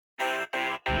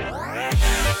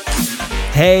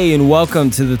Hey, and welcome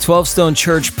to the 12 Stone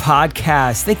Church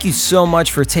podcast. Thank you so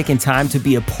much for taking time to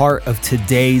be a part of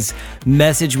today's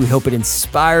message. We hope it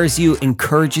inspires you,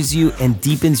 encourages you, and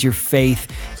deepens your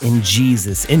faith in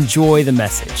Jesus. Enjoy the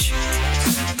message.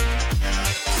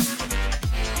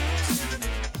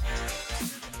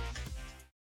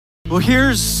 Well,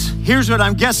 here's what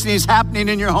I'm guessing is happening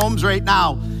in your homes right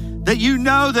now. That you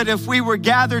know that if we were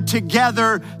gathered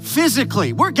together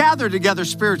physically, we're gathered together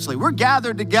spiritually, we're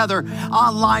gathered together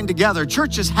online together.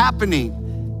 Church is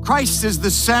happening. Christ is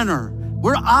the center.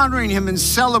 We're honoring him and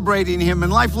celebrating him,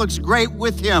 and life looks great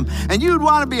with him. And you'd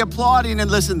want to be applauding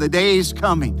and listen, the day is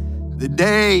coming. The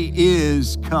day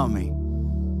is coming.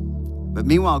 But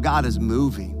meanwhile, God is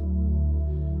moving.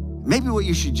 Maybe what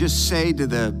you should just say to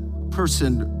the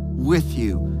person with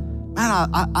you,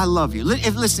 man, I love you.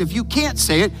 Listen, if you can't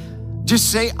say it,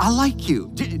 just say, I like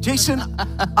you. Jason,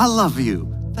 I love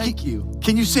you. Thank you.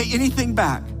 Can you say anything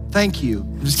back? Thank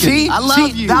you. See, I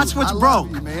love you. That's what's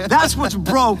broke. You, man. That's what's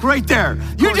broke right there.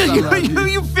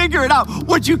 You figure it out,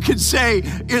 what you can say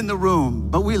in the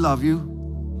room. But we love you.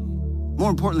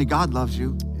 More importantly, God loves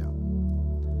you. Yeah.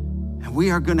 And we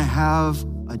are going to have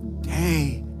a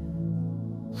day.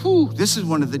 This is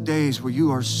one of the days where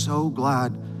you are so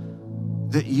glad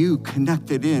that you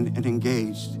connected in and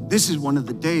engaged. This is one of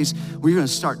the days where you're gonna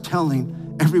start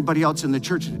telling everybody else in the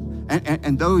church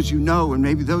and those you know, and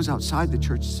maybe those outside the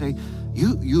church, say,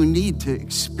 you need to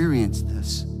experience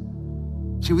this.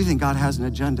 See, we think God has an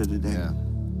agenda today. Yeah.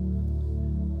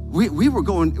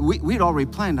 We'd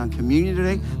already planned on communion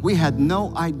today. We had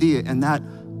no idea in that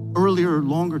earlier,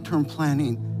 longer term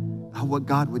planning what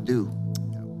God would do.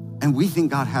 And we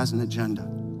think God has an agenda.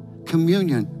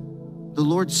 Communion, the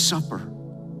Lord's Supper.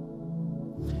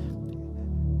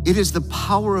 It is the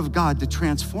power of God to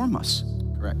transform us.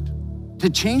 Correct. To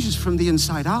change us from the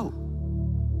inside out.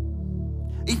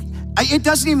 It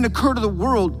doesn't even occur to the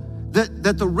world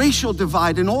that the racial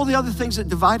divide and all the other things that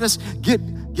divide us get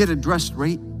addressed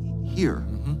right here.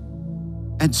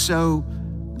 Mm-hmm. And so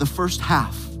the first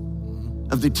half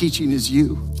of the teaching is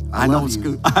you. I know it's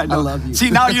good. I love you. See,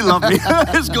 now you love me.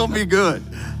 It's gonna be good.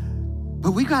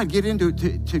 But we gotta get into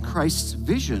to Christ's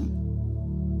vision.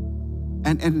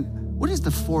 And what is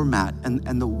the format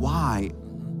and the why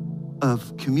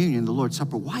of communion, the Lord's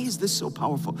Supper? Why is this so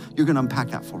powerful? You're gonna unpack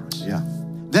that for us. Yeah.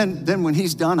 Then when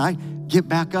he's done, I get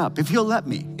back up. If he'll let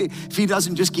me. If he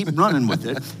doesn't just keep running with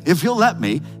it. If he'll let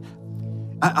me,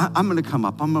 I'm gonna come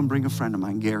up. I'm gonna bring a friend of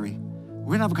mine, Gary.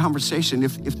 We're gonna have a conversation.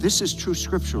 If this is true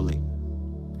scripturally,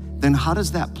 then how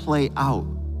does that play out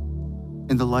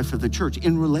in the life of the church,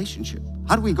 in relationship?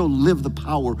 How do we go live the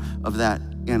power of that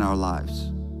in our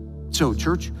lives? So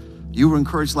church, you were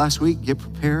encouraged last week, get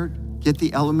prepared, get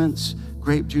the elements,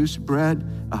 grape juice, bread,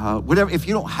 whatever. If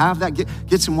you don't have that,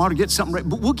 get some water, get something ready.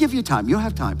 But we'll give you time, you'll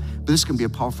have time. But this can be a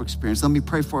powerful experience. Let me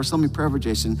pray for us, let me pray for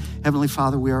Jason. Heavenly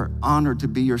Father, we are honored to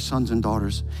be your sons and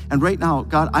daughters. And right now,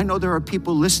 God, I know there are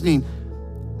people listening,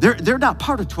 they're not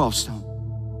part of 12 Stone.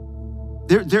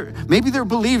 Maybe they're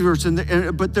believers,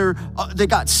 but they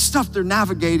got stuff they're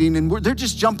navigating, and they're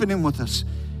just jumping in with us.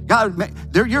 God,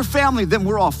 they're your family, then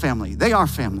we're all family. They are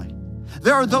family.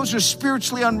 There are those who are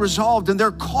spiritually unresolved, and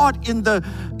they're caught in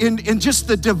just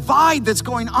the divide that's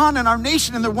going on in our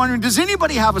nation, and they're wondering, does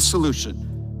anybody have a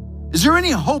solution? Is there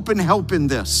any hope and help in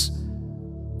this?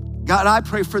 God, I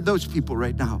pray for those people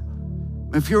right now.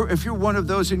 If you're one of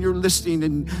those and you're listening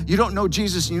and you don't know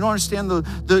Jesus and you don't understand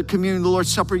the communion, the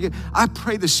Lord's Supper, I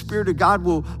pray the Spirit of God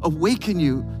will awaken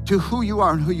you to who you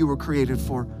are and who you were created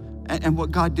for and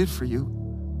what God did for you.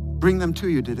 Bring them to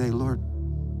you today, Lord.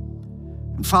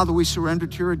 And Father, we surrender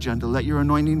to your agenda. Let your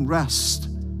anointing rest.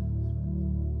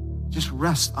 Just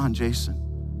rest on Jason.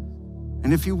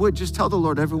 And if you would, just tell the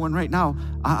Lord, everyone right now,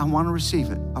 I want to receive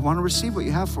it. I want to receive what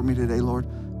you have for me today, Lord.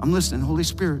 I'm listening. Holy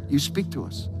Spirit, you speak to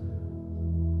us.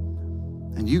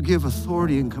 And you give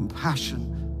authority and compassion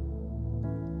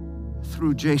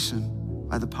through Jason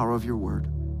by the power of your word.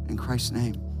 In Christ's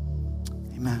name,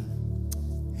 amen.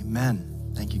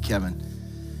 Amen. Thank you, Kevin.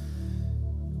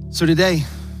 So today,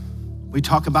 we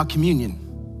talk about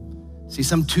communion. See,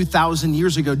 some 2,000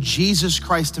 years ago, Jesus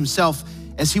Christ himself,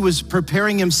 as he was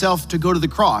preparing himself to go to the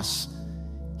cross,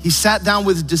 he sat down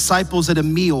with his disciples at a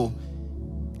meal,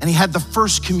 and he had the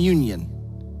first communion.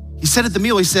 He said at the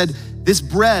meal, he said, this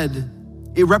bread,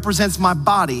 it represents my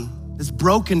body that's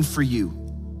broken for you.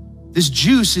 This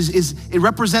juice it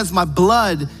represents my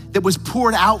blood that was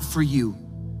poured out for you.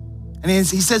 And he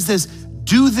says this,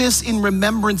 do this in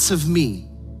remembrance of me.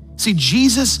 See,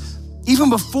 Jesus, even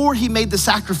before he made the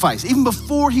sacrifice, even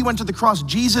before he went to the cross,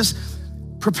 Jesus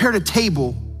prepared a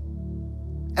table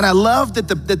And I love that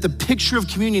the picture of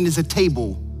communion is a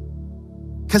table,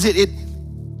 because it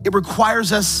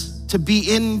requires us to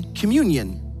be in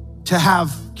communion to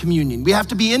have communion. We have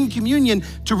to be in communion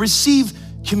to receive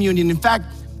communion. In fact,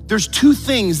 there's two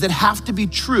things that have to be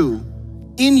true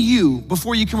in you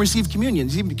before you can receive communion.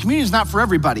 See, communion is not for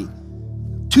everybody.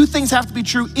 Two things have to be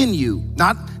true in you,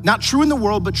 not true in the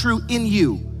world, but true in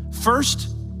you. First,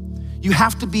 you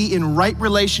have to be in right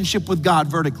relationship with God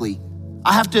vertically.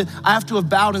 I have to have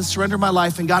bowed and surrendered my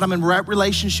life, and God, I'm in right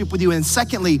relationship with you. And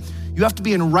secondly, you have to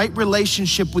be in right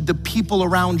relationship with the people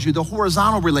around you, the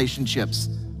horizontal relationships.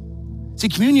 See,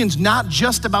 communion's not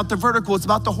just about the vertical, it's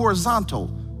about the horizontal.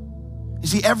 You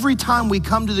see, every time we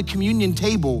come to the communion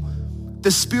table,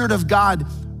 the Spirit of God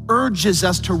urges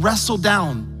us to wrestle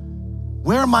down,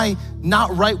 where am I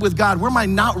not right with God? Where am I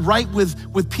not right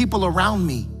with people around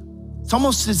me? It's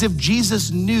almost as if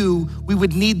Jesus knew we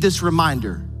would need this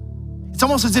reminder. It's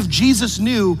almost as if Jesus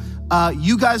knew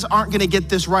you guys aren't gonna get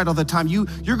this right all the time.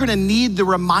 You're gonna need the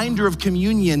reminder of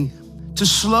communion to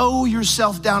slow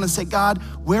yourself down and say, God,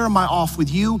 where am I off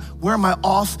with you? Where am I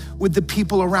off with the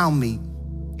people around me?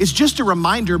 It's just a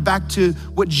reminder back to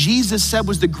what Jesus said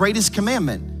was the greatest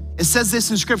commandment. It says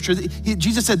this in scripture.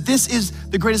 Jesus said, this is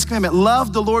the greatest commandment.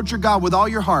 Love the Lord your God with all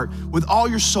your heart, with all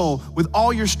your soul, with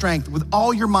all your strength, with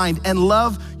all your mind, and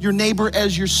love your neighbor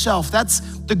as yourself. That's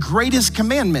the greatest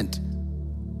commandment.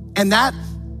 And that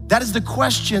is the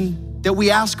question that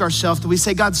we ask ourselves, that we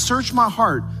say, God, search my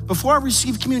heart. Before I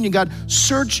receive communion, God,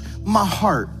 search my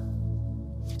heart.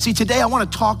 See, today I wanna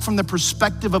talk from the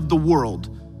perspective of the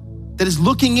world that is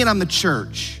looking in on the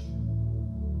church.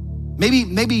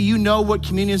 Maybe you know what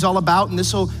communion is all about, and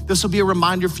this will be a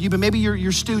reminder for you, but maybe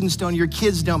your students don't, your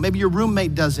kids don't, maybe your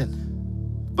roommate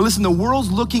doesn't. But listen, the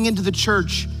world's looking into the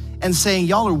church and saying,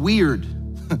 y'all are weird.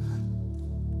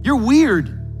 You're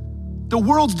weird. The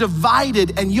world's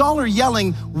divided and y'all are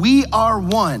yelling, we are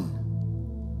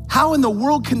one. How in the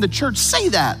world can the church say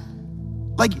that?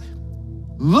 Like,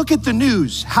 look at the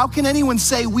news. How can anyone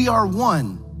say we are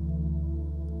one?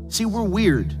 See, we're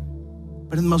weird,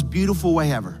 but in the most beautiful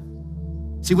way ever.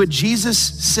 See, what Jesus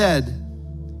said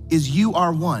is you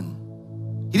are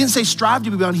one. He didn't say strive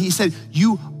to be one, he said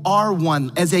you are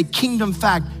one. As a kingdom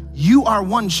fact, you are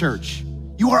one, church.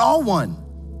 You are all one.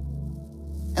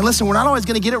 And listen, we're not always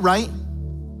gonna get it right.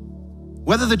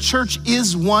 Whether the church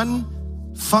is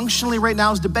one functionally right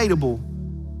now is debatable,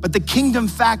 but the kingdom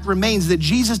fact remains that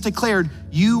Jesus declared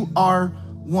you are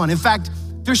one. In fact,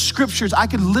 there's scriptures, I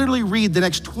could literally read the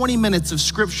next 20 minutes of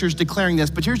scriptures declaring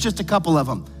this, but here's just a couple of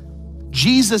them.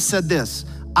 Jesus said this,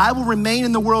 I will remain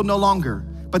in the world no longer,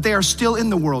 but they are still in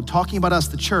the world, talking about us,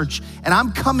 the church, and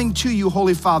I'm coming to you,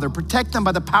 Holy Father. Protect them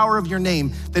by the power of your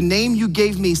name, the name you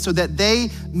gave me, so that they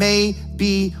may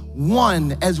be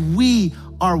one as we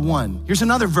are one. Here's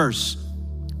another verse.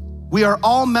 We are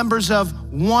all members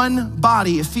of one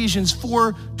body, Ephesians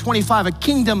 4:25, a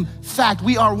kingdom fact,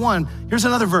 we are one. Here's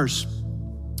another verse.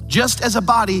 Just as a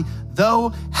body,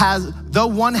 though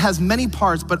one has many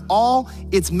parts, but all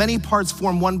its many parts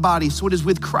form one body, so it is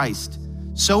with Christ.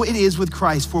 So it is with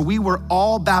Christ, for we were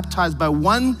all baptized by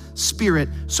one Spirit,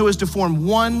 so as to form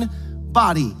one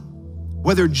body,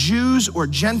 whether Jews or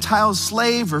Gentiles,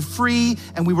 slave or free,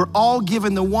 and we were all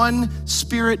given the one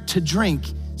Spirit to drink.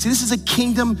 See, this is a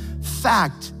kingdom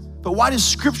fact, but why does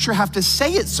Scripture have to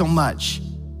say it so much?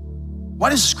 Why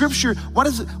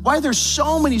are there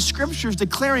so many scriptures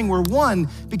declaring we're one?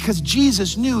 Because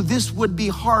Jesus knew this would be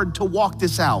hard to walk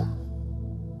this out.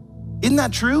 Isn't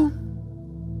that true?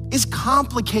 It's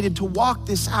complicated to walk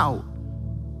this out.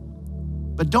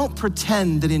 But don't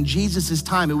pretend that in Jesus'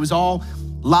 time it was all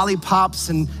lollipops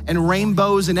and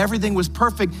rainbows and everything was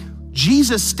perfect.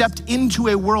 Jesus stepped into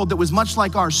a world that was much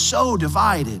like ours, so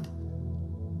divided.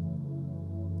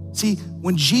 See,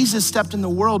 when Jesus stepped in the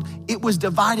world, it was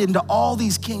divided into all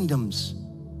these kingdoms.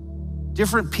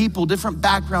 Different people, different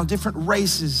backgrounds, different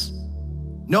races.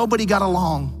 Nobody got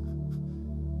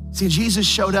along. See, Jesus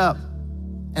showed up,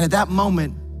 and at that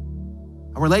moment,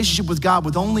 a relationship with God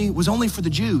was only for the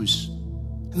Jews.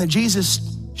 And then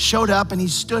Jesus showed up and he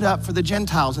stood up for the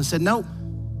Gentiles and said, no,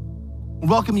 we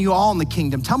welcome you all in the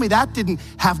kingdom. Tell me that didn't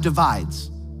have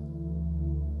divides.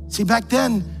 See, back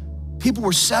then, people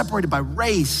were separated by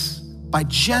race, by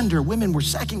gender. Women were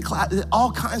second class,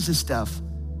 all kinds of stuff.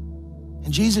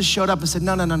 And Jesus showed up and said,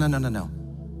 no.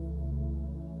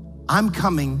 I'm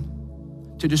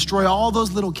coming to destroy all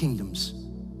those little kingdoms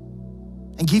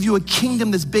and give you a kingdom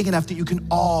that's big enough that you can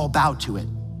all bow to it.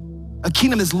 A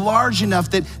kingdom that's large enough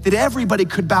that everybody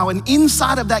could bow. And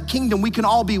inside of that kingdom, we can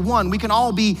all be one. We can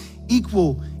all be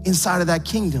equal inside of that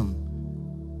kingdom.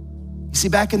 You see,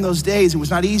 back in those days, it was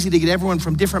not easy to get everyone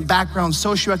from different backgrounds,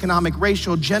 socioeconomic,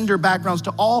 racial, gender backgrounds,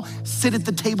 to all sit at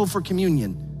the table for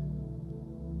communion.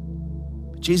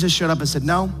 But Jesus showed up and said,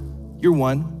 no, you're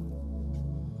one.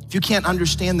 If you can't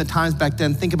understand the times back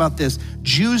then, think about this.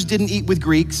 Jews didn't eat with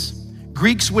Greeks.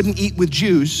 Greeks wouldn't eat with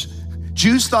Jews.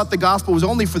 Jews thought the gospel was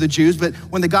only for the Jews, but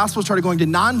when the gospel started going to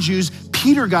non-Jews,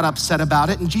 Peter got upset about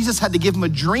it, and Jesus had to give him a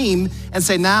dream and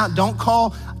say, nah, don't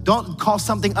call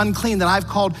something unclean that I've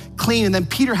called clean. And then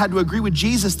Peter had to agree with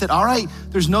Jesus that, all right,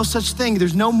 there's no such thing.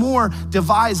 There's no more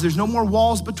divides. There's no more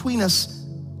walls between us.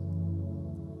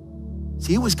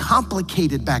 See, it was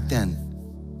complicated back then.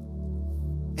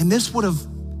 And this would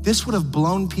have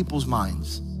blown people's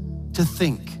minds to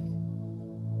think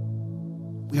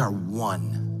we are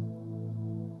one.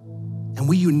 And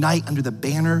we unite under the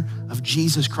banner of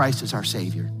Jesus Christ as our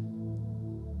Savior.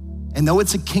 And though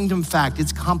it's a kingdom fact,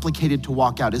 it's complicated to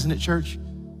walk out, isn't it, church?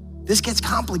 This gets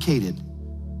complicated.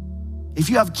 If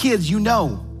you have kids, you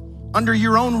know, under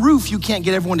your own roof, you can't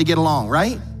get everyone to get along,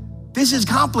 right? This is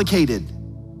complicated.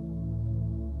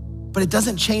 But it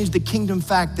doesn't change the kingdom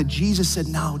fact that Jesus said,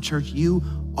 no, church, you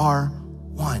are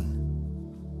one.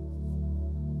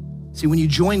 See, when you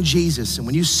join Jesus and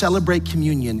when you celebrate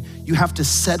communion, you have to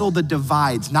settle the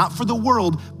divides, not for the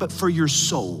world, but for your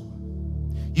soul.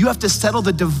 You have to settle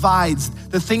the divides,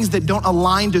 the things that don't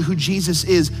align to who Jesus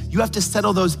is. You have to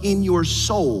settle those in your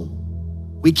soul.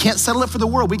 We can't settle it for the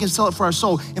world, we can settle it for our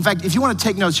soul. In fact, if you wanna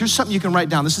take notes, here's something you can write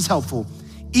down. This is helpful.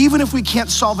 Even if we can't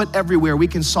solve it everywhere, we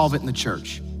can solve it in the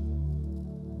church.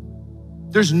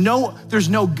 There's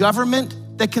no government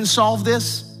that can solve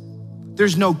this.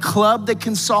 There's no club that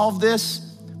can solve this,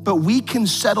 but we can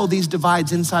settle these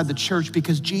divides inside the church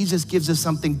because Jesus gives us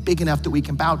something big enough that we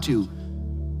can bow to.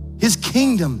 His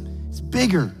kingdom is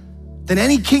bigger than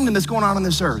any kingdom that's going on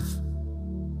this earth.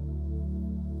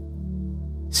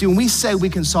 See, when we say we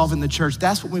can solve it in the church,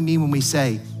 that's what we mean when we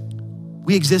say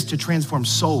we exist to transform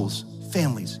souls,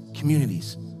 families,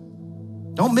 communities.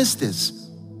 Don't miss this.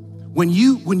 When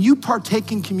you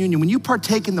partake in communion, when you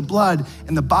partake in the blood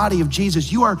and the body of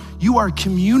Jesus, you are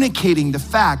communicating the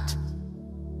fact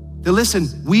that,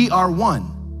 listen, we are one.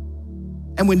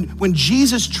 And when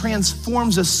Jesus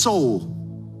transforms a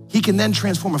soul, he can then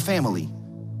transform a family.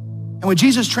 And when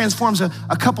Jesus transforms a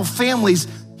couple families,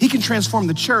 he can transform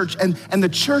the church, and the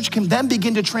church can then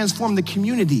begin to transform the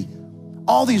community.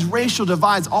 All these racial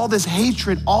divides, all this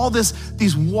hatred,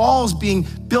 these walls being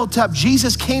built up.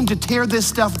 Jesus came to tear this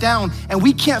stuff down, and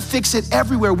we can't fix it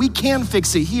everywhere. We can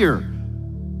fix it here.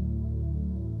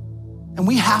 And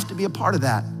we have to be a part of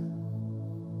that.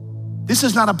 This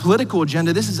is not a political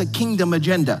agenda, this is a kingdom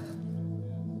agenda.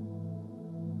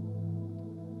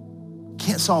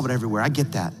 Can't solve it everywhere, I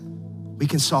get that. We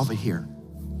can solve it here.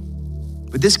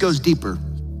 But this goes deeper.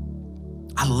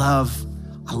 I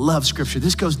love scripture.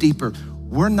 This goes deeper.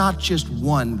 We're not just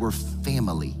one, we're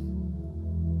family.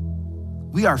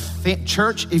 We are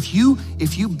church. If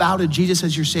you bow to Jesus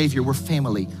as your Savior, we're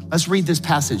family. Let's read this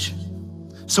passage.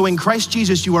 So in Christ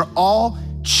Jesus, you are all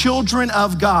children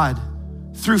of God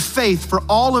through faith. For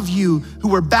all of you who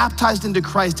were baptized into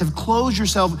Christ have clothed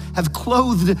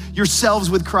yourselves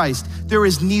with Christ. There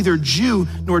is neither Jew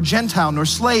nor Gentile, nor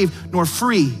slave nor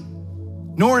free,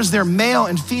 nor is there male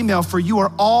and female, for you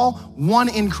are all one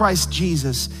in Christ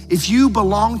Jesus. If you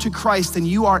belong to Christ, then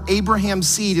you are Abraham's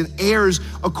seed and heirs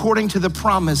according to the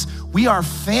promise. We are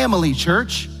family,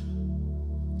 church.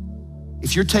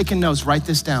 If you're taking notes, write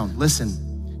this down.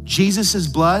 Listen, Jesus'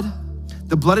 blood,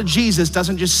 the blood of Jesus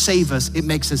doesn't just save us, it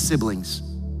makes us siblings.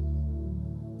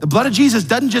 The blood of Jesus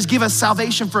doesn't just give us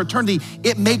salvation for eternity,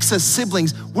 it makes us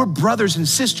siblings. We're brothers and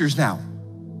sisters now.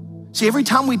 See, every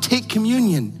time we take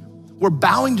communion, we're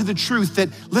bowing to the truth that,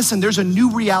 listen, there's a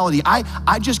new reality.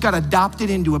 I just got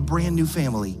adopted into a brand new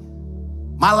family.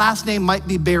 My last name might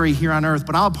be Barry here on earth,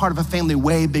 but I'm a part of a family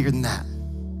way bigger than that.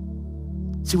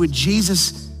 See, what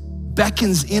Jesus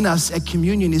beckons in us at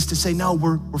communion is to say, no,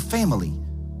 we're family.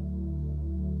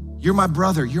 You're my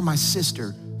brother, you're my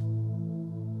sister.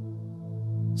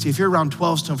 See, if you're around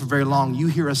 12 Stone for very long, you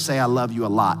hear us say, I love you a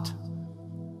lot.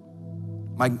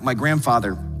 My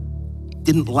grandfather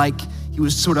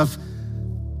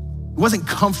it wasn't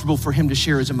comfortable for him to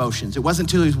share his emotions. It wasn't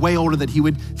until he was way older that he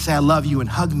would say, I love you and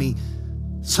hug me.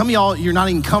 Some of y'all, you're not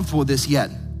even comfortable with this yet.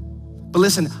 But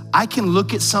listen, I can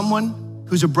look at someone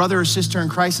who's a brother or sister in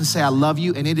Christ and say, I love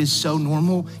you, and it is so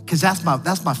normal, because that's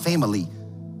my family.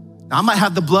 Now, I might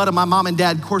have the blood of my mom and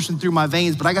dad coursing through my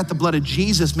veins, but I got the blood of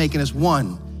Jesus making us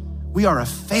one. We are a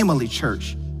family,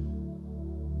 church.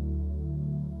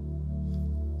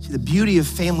 See, the beauty of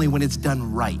family when it's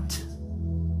done right.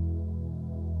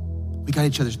 We got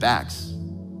each other's backs.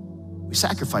 We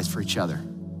sacrifice for each other.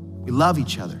 We love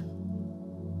each other.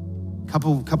 A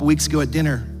couple weeks ago at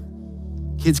dinner,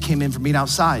 kids came in from being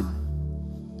outside.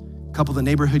 A couple of the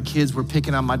neighborhood kids were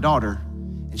picking on my daughter,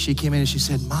 and she came in and she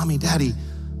said, Mommy, Daddy,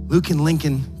 Luke and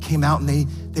Lincoln came out and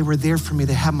they were there for me.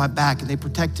 They had my back and they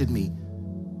protected me.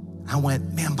 I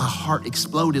went, man, my heart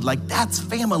exploded. Like, that's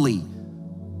family.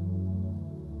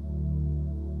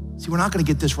 See, we're not gonna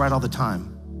get this right all the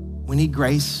time. We need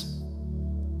grace,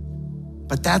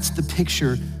 but that's the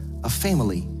picture of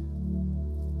family.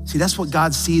 See, that's what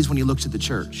God sees when he looks at the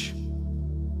church.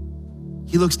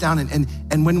 He looks down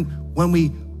and when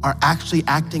we are actually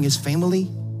acting as family,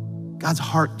 God's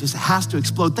heart just has to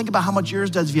explode. Think about how much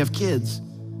yours does if you have kids.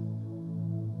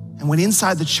 And when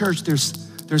inside the church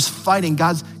there's fighting,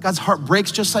 God's heart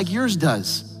breaks just like yours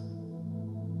does.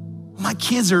 My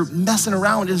kids are messing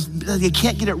around, they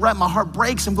can't get it right, my heart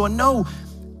breaks. I'm going, no,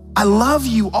 I love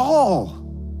you all.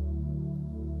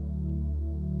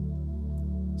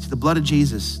 See, the blood of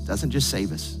Jesus doesn't just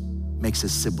save us, makes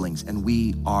us siblings, and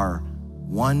we are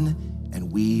one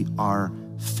and we are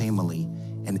family.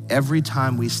 And every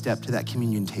time we step to that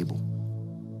communion table,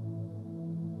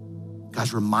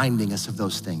 God's reminding us of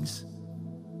those things.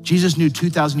 Jesus knew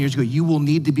 2,000 years ago, you will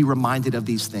need to be reminded of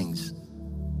these things.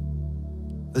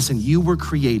 Listen, you were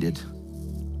created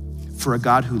for a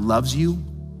God who loves you,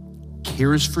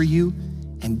 cares for you,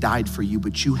 and died for you,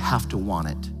 but you have to want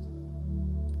it.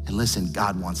 And listen,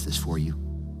 God wants this for you.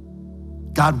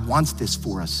 God wants this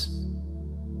for us.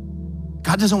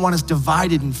 God doesn't want us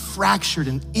divided and fractured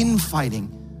and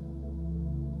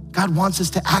infighting. God wants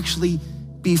us to actually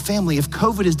be family. If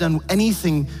COVID has done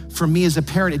anything for me as a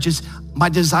parent, my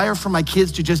desire for my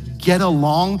kids to just get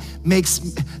along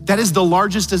that is the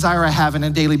largest desire I have on a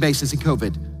daily basis in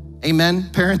COVID. Amen,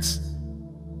 parents?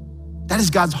 That is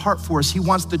God's heart for us. He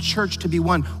wants the church to be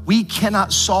one. We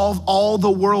cannot solve all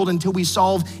the world until we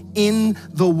solve in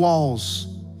the walls.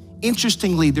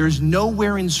 Interestingly, there's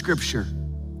nowhere in Scripture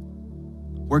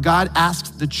where God asks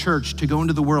the church to go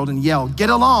into the world and yell, get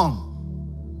along.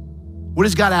 What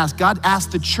does God ask? God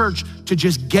asks the church to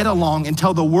just get along and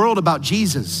tell the world about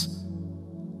Jesus.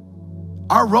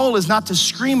 Our role is not to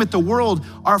scream at the world.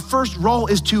 Our first role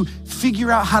is to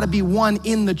figure out how to be one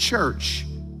in the church.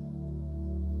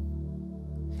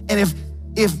 And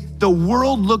if the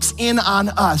world looks in on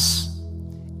us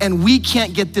and we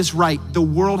can't get this right, the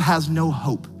world has no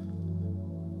hope.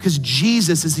 Because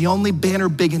Jesus is the only banner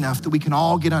big enough that we can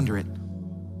all get under it.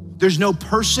 There's no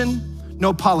person,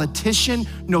 no politician,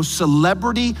 no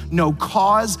celebrity, no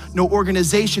cause, no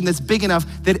organization that's big enough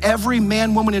that every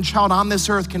man, woman, and child on this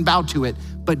earth can bow to it,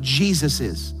 but Jesus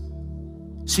is.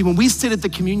 See, when we sit at the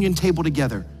communion table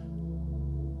together,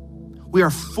 we are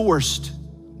forced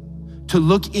to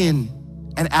look in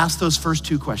and ask those first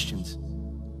two questions.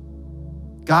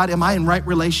 God, am I in right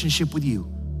relationship with you?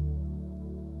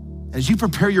 As you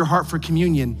prepare your heart for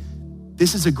communion,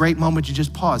 this is a great moment to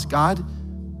just pause. God,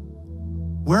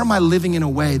 where am I living in a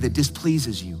way that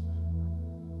displeases you?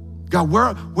 God,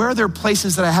 where are there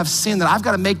places that I have sin that I've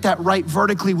got to make that right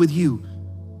vertically with you?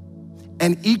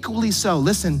 And equally so,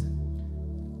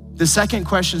 listen, the second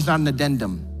question is not an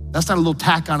addendum. That's not a little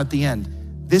tack on at the end.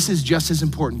 This is just as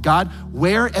important. God,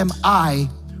 where am I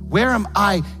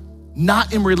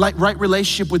not in right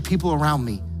relationship with people around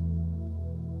me?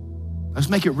 Let's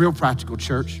make it real practical,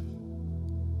 church.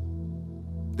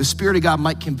 The Spirit of God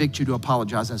might convict you to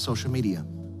apologize on social media.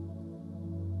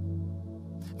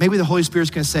 Maybe the Holy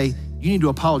Spirit's gonna say, you need to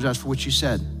apologize for what you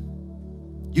said.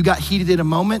 You got heated in a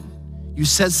moment, you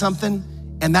said something,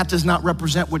 and that does not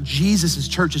represent what Jesus'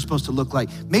 church is supposed to look like.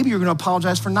 Maybe you're gonna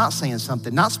apologize for not saying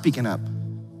something, not speaking up.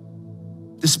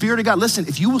 The Spirit of God, listen,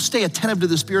 if you will stay attentive to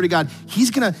the Spirit of God, He's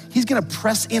gonna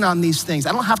press in on these things.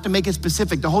 I don't have to make it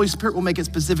specific. The Holy Spirit will make it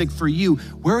specific for you.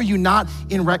 Where are you not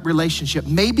in right relationship?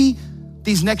 Maybe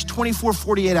these next 24,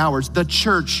 48 hours, the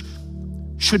church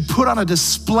should put on a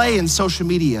display in social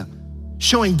media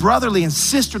showing brotherly and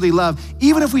sisterly love.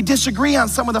 Even if we disagree on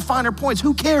some of the finer points,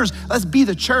 who cares? Let's be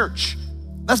the church.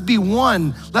 Let's be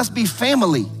one. Let's be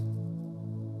family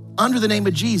under the name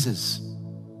of Jesus.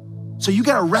 So you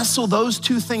gotta wrestle those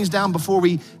two things down before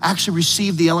we actually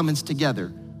receive the elements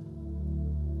together.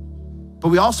 But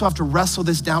we also have to wrestle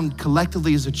this down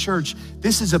collectively as a church.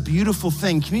 This is a beautiful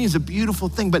thing. Communion is a beautiful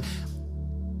thing, but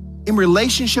in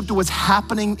relationship to what's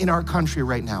happening in our country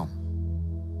right now,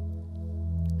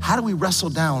 how do we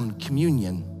wrestle down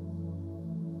communion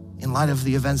in light of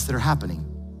the events that are happening?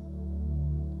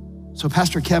 So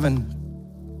Pastor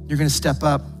Kevin, you're gonna step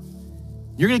up.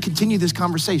 You're gonna continue this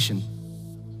conversation.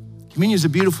 Communion is a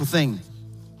beautiful thing,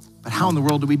 but how in the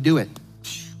world do we do it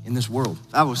in this world?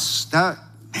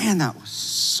 Man, that was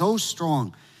so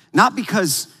strong. Not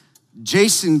because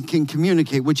Jason can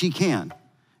communicate, which he can,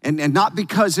 and not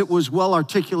because it was well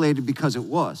articulated, because it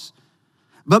was,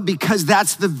 but because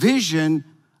that's the vision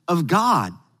of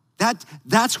God.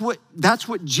 That's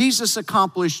what Jesus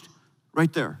accomplished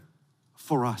right there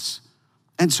for us.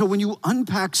 And so when you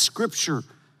unpack Scripture,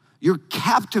 you're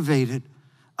captivated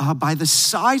by the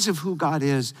size of who God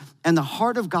is and the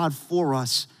heart of God for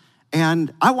us.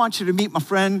 And I want you to meet my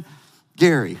friend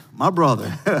Gary, my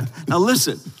brother. Now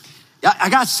listen, I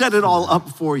got to set it all up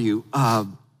for you.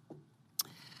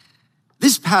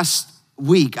 This past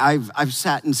week, I've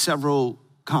sat in several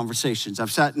conversations.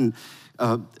 I've sat in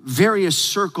various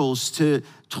circles to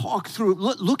talk through,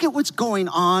 look at what's going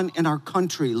on in our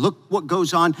country. Look what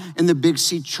goes on in the Big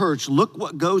C Church. Look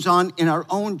what goes on in our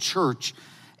own church.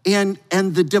 And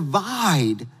the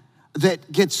divide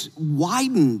that gets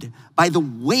widened by the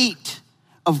weight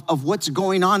of what's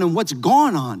going on and what's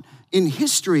gone on in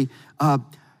history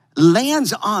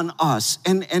lands on us.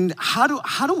 And how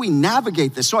do we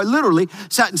navigate this? So I literally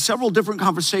sat in several different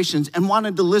conversations and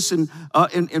wanted to listen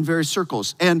in various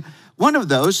circles. And one of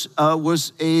those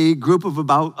was a group of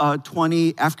about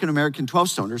 20 African-American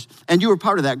 12-stoners, and you were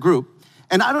part of that group.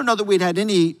 And I don't know that we'd had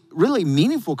any really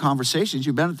meaningful conversations.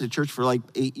 You've been at the church for like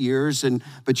 8 years,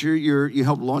 but you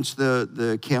helped launch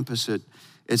the campus at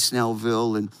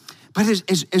Snellville. But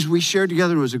as we shared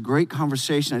together, it was a great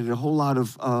conversation. I did a whole lot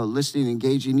of listening,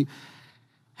 engaging.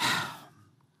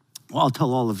 Well, I'll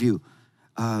tell all of you.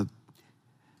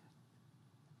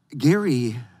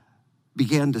 Gary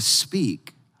began to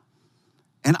speak.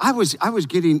 And I was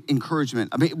getting encouragement.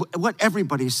 I mean, what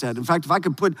everybody said. In fact, if I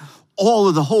could put all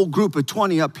of the whole group of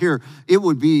 20 up here, it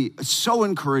would be so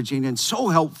encouraging and so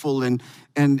helpful and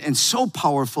so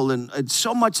powerful and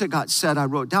so much that got said I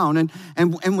wrote down.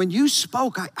 And when you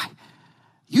spoke,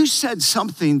 you said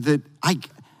something that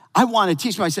I want to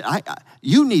teach you. I said,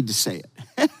 you need to say it.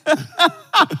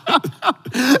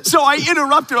 So I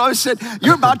interrupted. I said,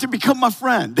 you're about to become my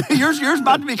friend. You're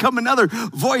about to become another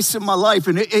voice in my life.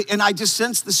 And I just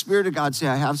sensed the Spirit of God say,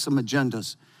 I have some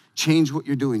agendas. Change what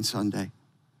you're doing Sunday.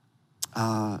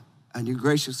 And you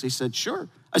graciously said, sure.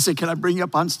 I said, can I bring you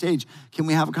up on stage? Can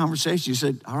we have a conversation? You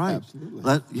said, all right.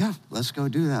 Absolutely. Let's go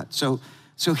do that. So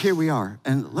here we are.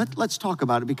 And let's talk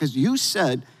about it, because you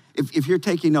said, if you're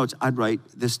taking notes, I'd write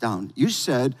this down. You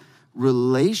said,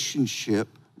 relationship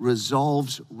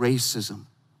resolves racism.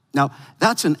 Now,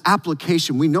 that's an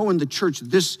application. We know in the church,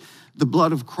 the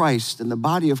blood of Christ and the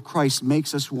body of Christ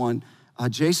makes us one.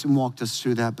 Jason walked us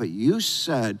through that, but you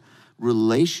said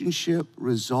relationship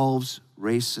resolves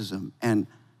racism. And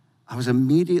I was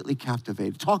immediately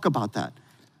captivated. Talk about that.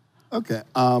 Okay.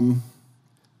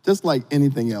 Just like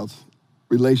anything else,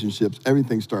 relationships,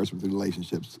 everything starts with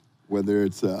relationships, whether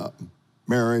it's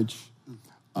marriage,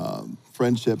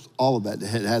 friendships, all of that.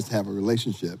 It has to have a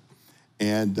relationship.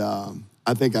 And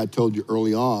I think I told you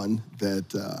early on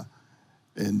that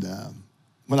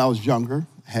when I was younger,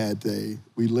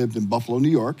 we lived in Buffalo, New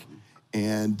York,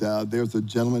 and there's a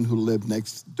gentleman who lived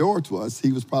next door to us.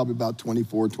 He was probably about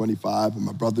 24, 25, and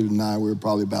my brother and I were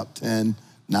probably about 10,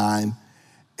 9.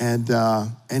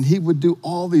 And he would do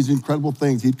all these incredible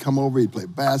things. He'd come over, he'd play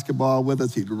basketball with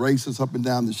us, he'd race us up and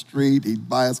down the street, he'd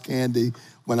buy us candy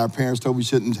when our parents told we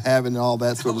shouldn't have it and all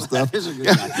that sort of stuff. That is a good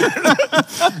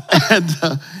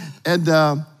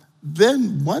guy.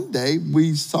 Then one day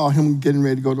we saw him getting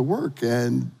ready to go to work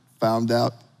and found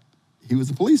out he was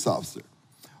a police officer.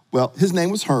 Well, his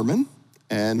name was Herman,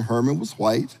 and Herman was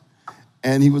white,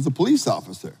 and he was a police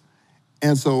officer.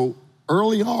 And so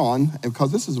early on,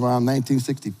 because this is around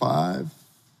 1965,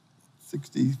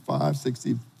 65,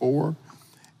 64,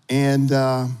 and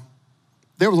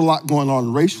there was a lot going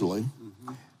on racially,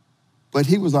 but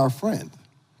he was our friend.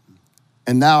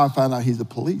 And now I found out he's a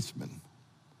policeman.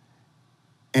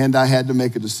 And I had to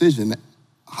make a decision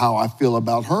how I feel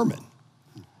about Herman.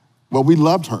 Well, we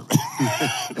loved Herman.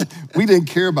 We didn't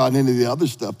care about any of the other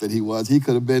stuff that he was. He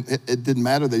could have been, it didn't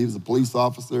matter that he was a police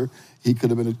officer. He could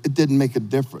have been, it didn't make a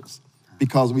difference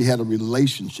because we had a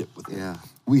relationship with him. Yeah.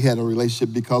 We had a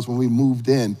relationship because when we moved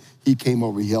in, he came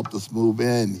over, he helped us move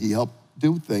in, he helped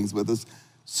do things with us.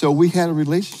 So we had a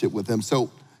relationship with him. So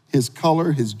his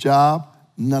color, his job,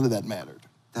 none of that mattered.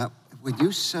 When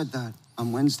you said that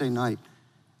on Wednesday night,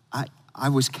 I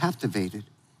was captivated.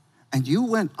 And you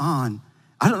went on,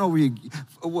 I don't know where you,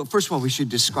 first of all, we should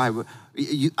describe,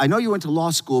 I know you went to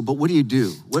law school, but what do you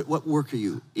do? What work are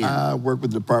you in? I work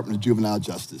with the Department of Juvenile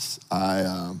Justice.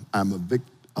 I'm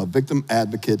a victim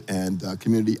advocate and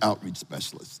community outreach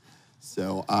specialist.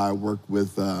 So I work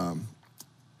with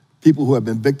people who have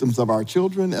been victims of our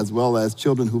children, as well as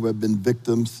children who have been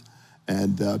victims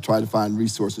and try to find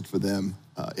resources for them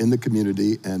in the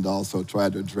community, and also try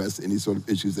to address any sort of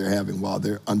issues they're having while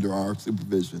they're under our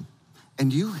supervision.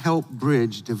 And you help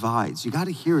bridge divides. You got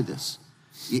to hear this.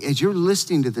 As you're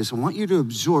listening to this, I want you to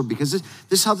absorb, because this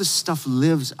is how this stuff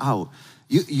lives out.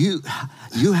 You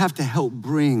have to help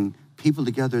bring people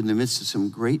together in the midst of some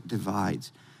great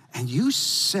divides. And you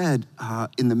said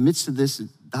in the midst of this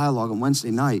dialogue on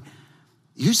Wednesday night,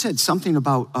 you said something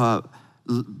about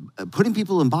putting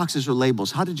people in boxes or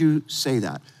labels. How did you say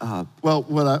that? Well,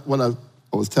 what I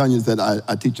was telling you is that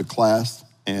I teach a class,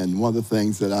 and one of the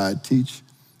things that I teach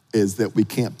is that we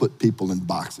can't put people in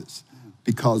boxes,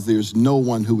 because there's no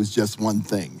one who is just one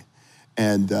thing.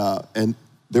 And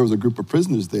there was a group of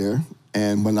prisoners there,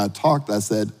 and when I talked, I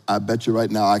said, I bet you right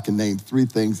now I can name 3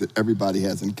 things that everybody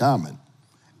has in common.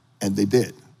 And they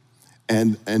did.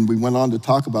 And we went on to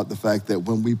talk about the fact that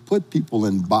when we put people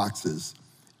in boxes,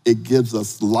 it gives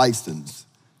us license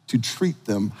to treat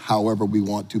them however we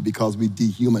want to, because we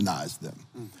dehumanize them.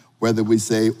 Whether we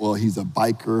say, well, he's a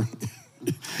biker.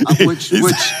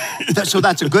 So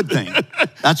that's a good thing.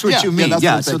 That's what you mean.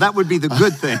 Yeah, so that would be the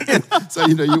good thing. So,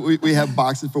 we have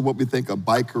boxes for what we think a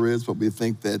biker is, what we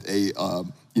think that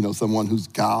someone who's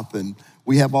goth, and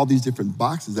we have all these different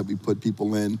boxes that we put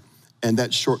people in, and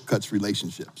that shortcuts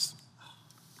relationships.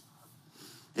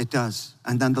 It does.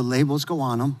 And then the labels go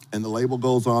on them. And the label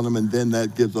goes on them, and then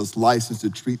that gives us license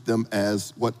to treat them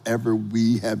as whatever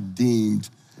we have deemed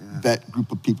that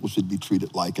group of people should be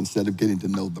treated like, instead of getting to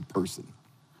know the person.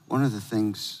 One of the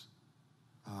things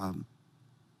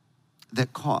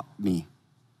that caught me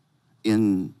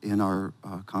in our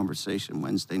conversation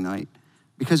Wednesday night,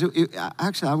 because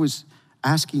actually I was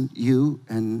asking you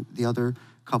and the other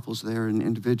couples there and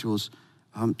individuals,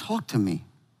 talk to me.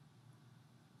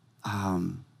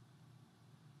 I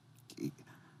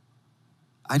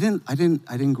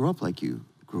didn't grow up like you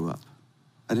grew up.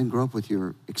 I didn't grow up with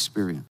your experience.